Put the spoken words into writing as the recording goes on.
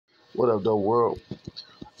What up, though, world?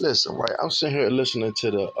 Listen, right? I'm sitting here listening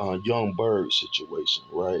to the Young Bird situation,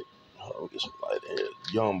 right? Hold on, get some light in here.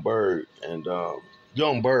 Young Bird and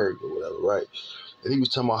Young Bird or whatever, right? And he was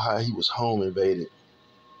talking about how he was home invaded.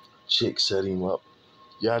 Chick set him up.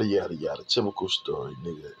 Yada yada yada. Typical story,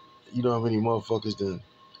 nigga. You don't have any motherfuckers then,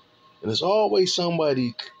 and it's always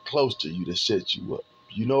somebody close to you that set you up.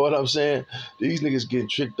 You know what I'm saying? These niggas getting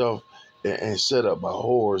tricked off and set up by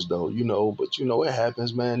whores, though. But it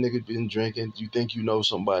happens, man. Niggas been drinking. You think you know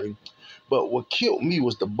somebody. But what killed me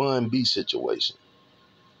was the Bun B situation.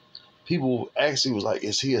 People actually was like,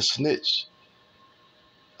 "Is he a snitch?"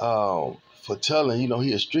 For telling,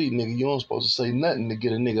 he a street nigga. You don't supposed to say nothing to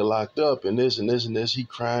get a nigga locked up and this and this and this. He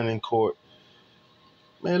crying in court.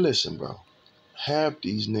 Man, listen, bro. Half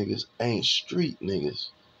these niggas ain't street niggas.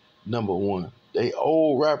 Number one, they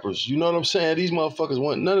old rappers. You know what I'm saying? These motherfuckers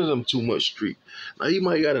want none of them too much street. Now he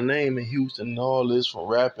might got a name in Houston and all this from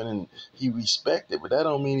rapping, and he respected, but that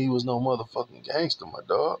don't mean he was no motherfucking gangster, my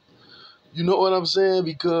dog. You know what I'm saying?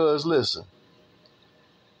 Because listen,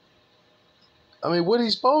 I mean, what he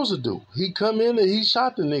supposed to do? He come in and he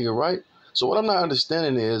shot the nigga, right? So what I'm not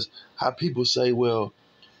understanding is how people say, well,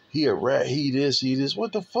 he a rat, he this, he this.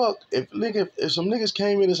 What the fuck? If some niggas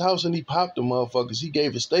came in his house and he popped the motherfuckers, he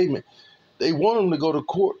gave a statement. They want him to go to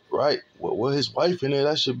court, right? Well, his wife in there,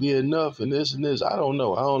 that should be enough, and this and this. I don't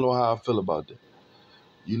know. I don't know how I feel about that.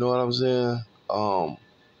 You know what I'm saying?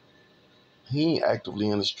 He ain't actively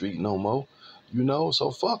in the street no more.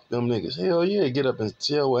 So fuck them niggas. Hell yeah, get up and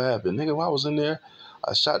tell what happened. Nigga, when I was in there,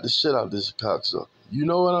 I shot the shit out of this cocksucker. You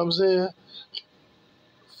know what I'm saying?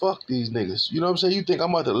 Fuck these niggas. You know what I'm saying? You think I'm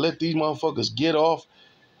about to let these motherfuckers get off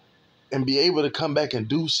and be able to come back and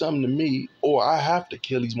do something to me, or I have to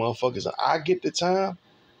kill these motherfuckers and I get the time?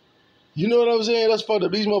 You know what I'm saying? That's fucked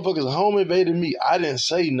up. These motherfuckers home invaded me. I didn't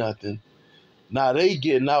say nothing. Now they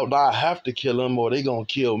getting out. Now I have to kill them or they gonna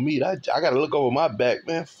kill me. I gotta look over my back,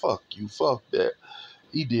 man. Fuck you. Fuck that.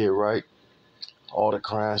 He did right. All the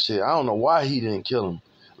crime shit. I don't know why he didn't kill him.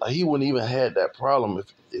 Like he wouldn't even had that problem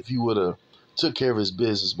if he would have took care of his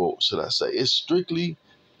business. But should I say it's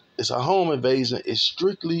a home invasion. It's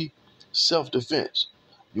strictly self-defense.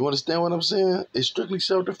 You understand what I'm saying? It's strictly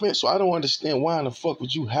self-defense. So I don't understand why in the fuck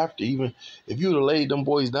would you have to even, if you would have laid them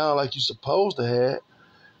boys down like you supposed to have.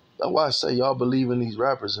 That's why I say y'all believe in these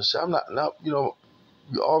rappers and shit. I'm not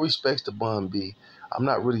all respects to Bun B. I'm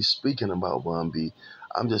not really speaking about Bun B.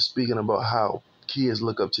 I'm just speaking about how kids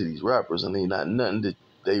look up to these rappers and they not nothing that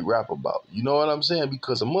they rap about. You know what I'm saying?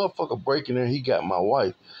 Because a motherfucker breaking in, he got my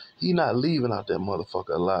wife. He not leaving out that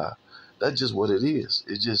motherfucker alive. That's just what it is.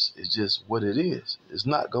 It's just what it is. It's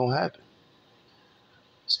not gonna happen.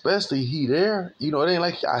 Especially he there. It ain't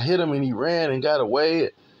like I hit him and he ran and got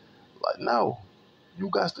away. Like, no. You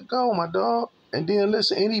got to go, my dog. And then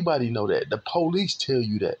listen, anybody know that. The police tell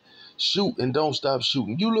you that. Shoot and don't stop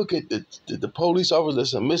shooting. You look at the police officer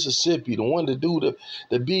that's in Mississippi, the one to do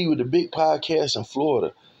the B with the big podcast in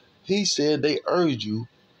Florida. He said they urge you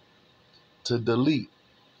to delete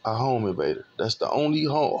a home invader. That's the only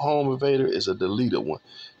home invader is a deleted one.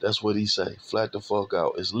 That's what he say. Flat the fuck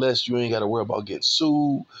out. It's less you ain't got to worry about getting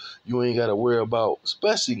sued. You ain't got to worry about,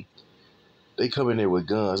 especially they come in there with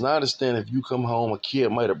guns. Now I understand if you come home, a kid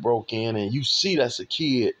might have broke in and you see that's a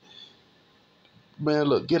kid, man,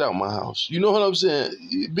 look, get out my house. You know what I'm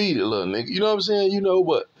saying? Beat it, little nigga. You know what I'm saying?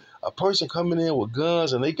 But a person coming in with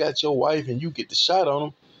guns and they got your wife and you get the shot on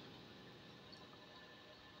them.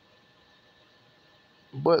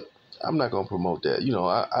 But I'm not going to promote that.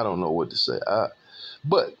 I don't know what to say.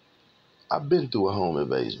 But I've been through a home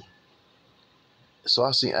invasion. So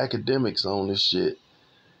I seen academics on this shit,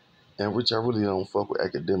 and which I really don't fuck with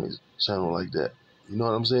academics channel like that. You know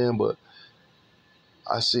what I'm saying? But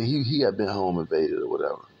I see he had been home invaded or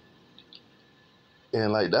whatever.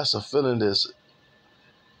 And like that's a feeling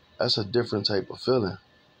that's a different type of feeling.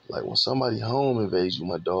 Like when somebody home invades you,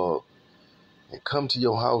 my dog, and come to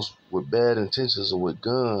your house with bad intentions or with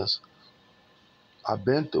guns, I've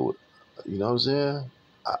been through it. You know what I'm saying?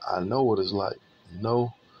 I know what it's like, you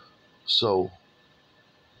know? So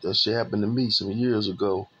that shit happened to me some years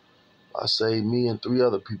ago. I saved me and 3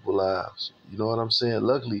 other people lives. You know what I'm saying?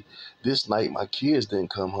 Luckily, this night my kids didn't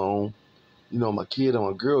come home. My kid and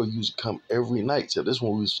my girl used to come every night. So this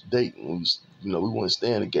one we was dating. We weren't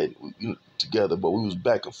staying together, but we was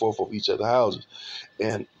back and forth of each other's houses.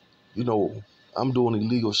 And, I'm doing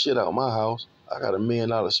illegal shit out my house. I got $1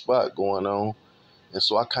 million spot going on. And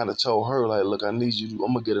so I kind of told her, like, look, I need you.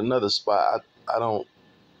 I'm going to get another spot. I don't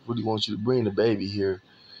really want you to bring the baby here.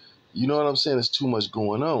 You know what I'm saying? There's too much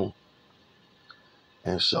going on.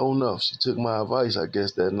 And sure enough, she took my advice, I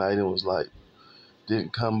guess, that night and was like,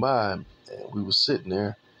 didn't come by, and we was sitting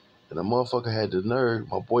there, and the motherfucker had the nerve.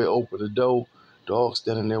 My boy opened the door, dog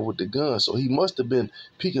standing there with the gun, so he must have been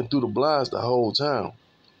peeking through the blinds the whole time,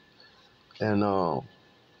 and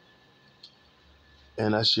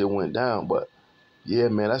and that shit went down. But yeah,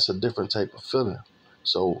 man, that's a different type of feeling.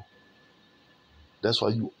 So that's why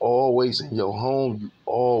you always in your home, you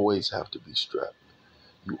always have to be strapped.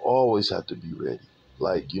 You always have to be ready.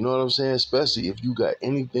 Like, you know what I'm saying? Especially if you got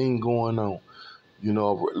anything going on, you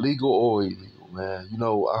know, legal or illegal, man. You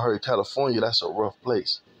know, I heard California, that's a rough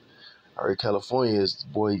place. I heard California is,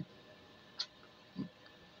 boy,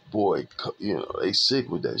 you know, they sick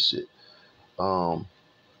with that shit. Um,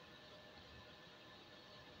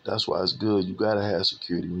 that's why it's good. You gotta have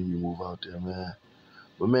security when you move out there, man.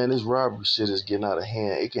 But man, this robbery shit is getting out of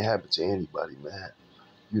hand. It can happen to anybody, man.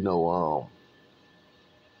 You know,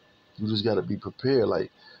 you just gotta be prepared.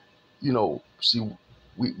 Like, you know, see,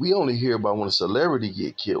 we only hear about when a celebrity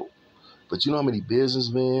get killed. But you know how many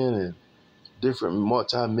businessmen and different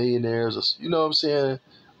multimillionaires, or, you know what I'm saying,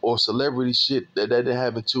 or celebrity shit that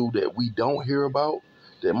happen too that we don't hear about,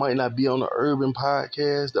 that might not be on the urban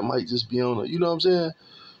podcast, that might just be on the, you know what I'm saying?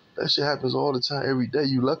 That shit happens all the time, every day.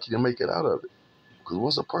 You lucky to make it out of it. Because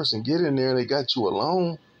once a person get in there and they got you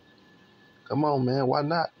alone, come on, man, why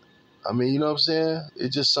not? I mean, you know what I'm saying?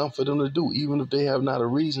 It's just something for them to do, even if they have not a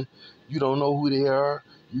reason. You don't know who they are.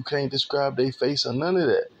 You can't describe their face or none of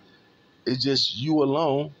that. It's just you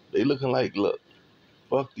alone. They looking like, look,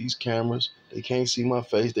 fuck these cameras. They can't see my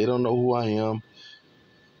face. They don't know who I am.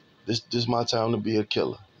 This my time to be a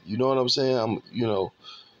killer. You know what I'm saying?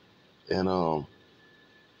 And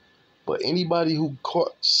but anybody who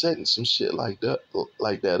caught setting some shit like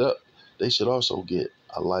that up, they should also get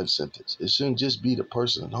a life sentence. It shouldn't just be the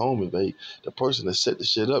person at home invade. The person that set the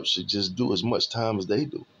shit up should just do as much time as they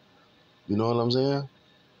do. You know what I'm saying?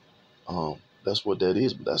 That's what that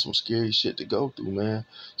is, but that's some scary shit to go through, man.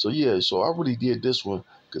 So yeah, so I really did this one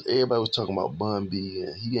because everybody was talking about Bun B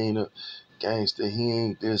and he ain't a gangster, he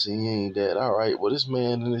ain't this and he ain't that. All right, well this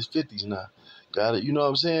man in his 50s now, got it. You know what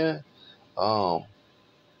I'm saying? Um,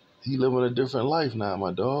 he living a different life now,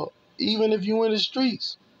 my dog. Even if you in the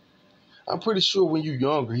streets, I'm pretty sure when you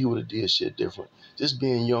younger, he would have did shit different. Just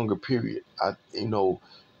being younger, period.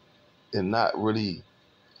 And not really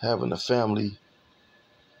having a family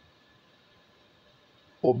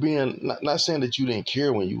or being not saying that you didn't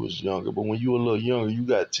care when you was younger, but when you were a little younger, you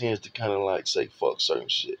got tends to kind of like say fuck certain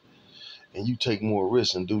shit, and you take more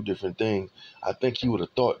risks and do different things. I think he would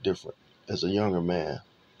have thought different as a younger man.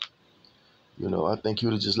 You know, I think he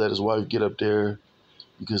would have just let his wife get up there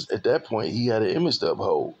because at that point he had an image to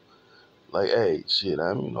uphold. Like, hey, shit,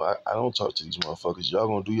 I don't talk to these motherfuckers. Y'all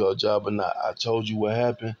gonna do your job or not? I told you what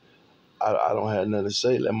happened. I don't have nothing to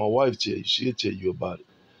say. Let my wife tell you. She'll tell you about it.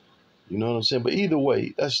 You know what I'm saying? But either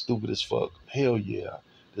way, that's stupid as fuck. Hell yeah,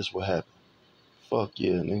 this what happened. Fuck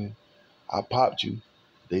yeah, nigga. I popped you.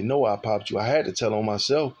 They know I popped you. I had to tell on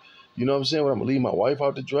myself. You know what I'm saying? When I'm gonna leave my wife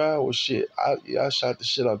out to dry or shit. I shot the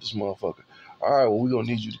shit out this motherfucker. All right, well, we gonna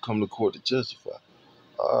need you to come to court to testify.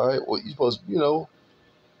 All right, well, you supposed to,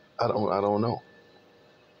 I don't know.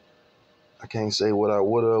 I can't say what I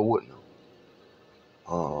would or wouldn't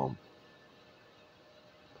have.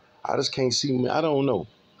 I just can't see me. I don't know.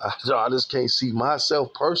 I just can't see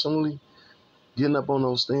myself personally getting up on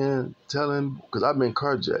those stands telling, because I've been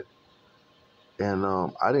carjacked. And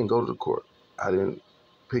I didn't go to the court. I didn't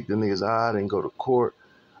pick the niggas out. I didn't go to court.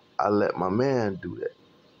 I let my man do that.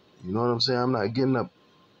 You know what I'm saying? I'm not getting up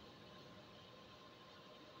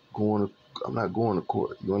going to, I'm not going to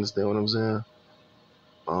court. You understand what I'm saying?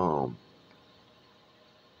 Um,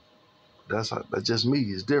 that's just me.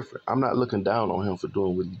 It's different. I'm not looking down on him for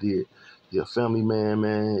doing what he did. He a family man,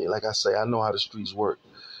 man. Like I say, I know how the streets work.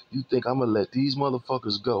 You think I'm gonna let these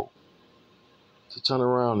motherfuckers go to turn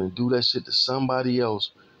around and do that shit to somebody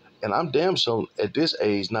else? And I'm damn sure at this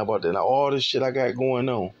age, not about that. Now all this shit I got going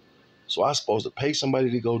on. So I supposed to pay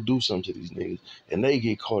somebody to go do something to these niggas, and they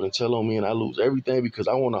get caught and tell on me, and I lose everything because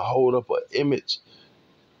I want to hold up an image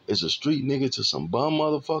as a street nigga to some bum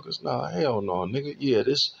motherfuckers. Nah, hell no, nigga. Yeah,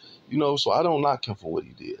 this, so I don't knock him for what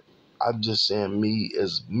he did. I'm just saying me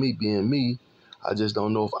as me being me, I just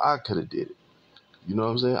don't know if I could have did it. You know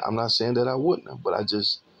what I'm saying? I'm not saying that I wouldn't have, but I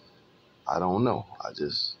don't know. I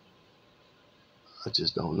just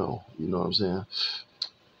don't know. You know what I'm saying?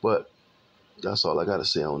 But that's all I gotta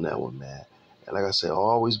say on that one, man. And like I said,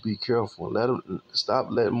 always be careful. Stop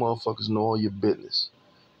letting motherfuckers know all your business.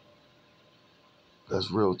 That's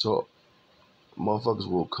real talk. Motherfuckers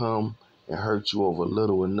will come and hurt you over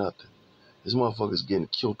little or nothing. This motherfucker's getting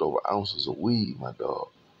killed over ounces of weed, my dog.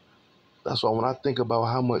 That's why when I think about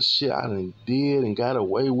how much shit I done did and got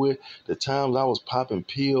away with, the times I was popping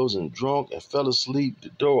pills and drunk and fell asleep, the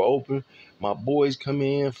door open, my boys come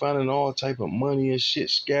in finding all type of money and shit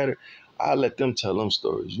scattered, I let them tell them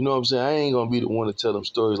stories. You know what I'm saying? I ain't gonna be the one to tell them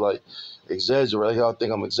stories like exaggerate. Y'all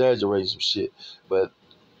think I'm exaggerating some shit. But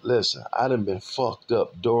listen, I done been fucked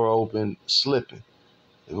up, door open, slipping.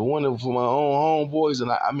 If it wasn't for my own homeboys,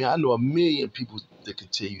 and I mean, I know a million people that can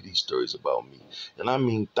tell you these stories about me. And I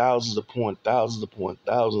mean thousands upon thousands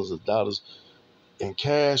of dollars in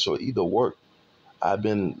cash or either work. I've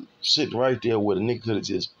been sitting right there where the nigga could have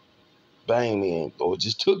just banged me and, or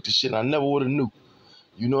just took the shit. I never would have knew.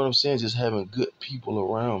 You know what I'm saying? Just having good people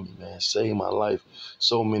around me, man, saved my life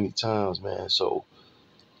so many times, man. So,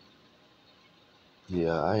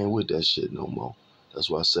 yeah, I ain't with that shit no more. That's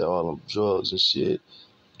why I say all them drugs and shit,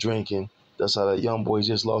 drinking. That's how that young boy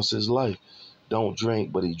just lost his life. Don't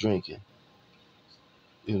drink, but he drinking,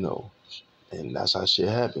 you know. And that's how shit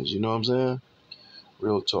happens, you know what I'm saying?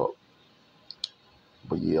 Real talk.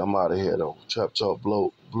 But yeah, I'm out of here though. Trap Talk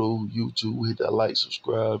Blue, YouTube. Hit that like,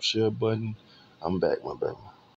 subscribe, share button. I'm back, my baby.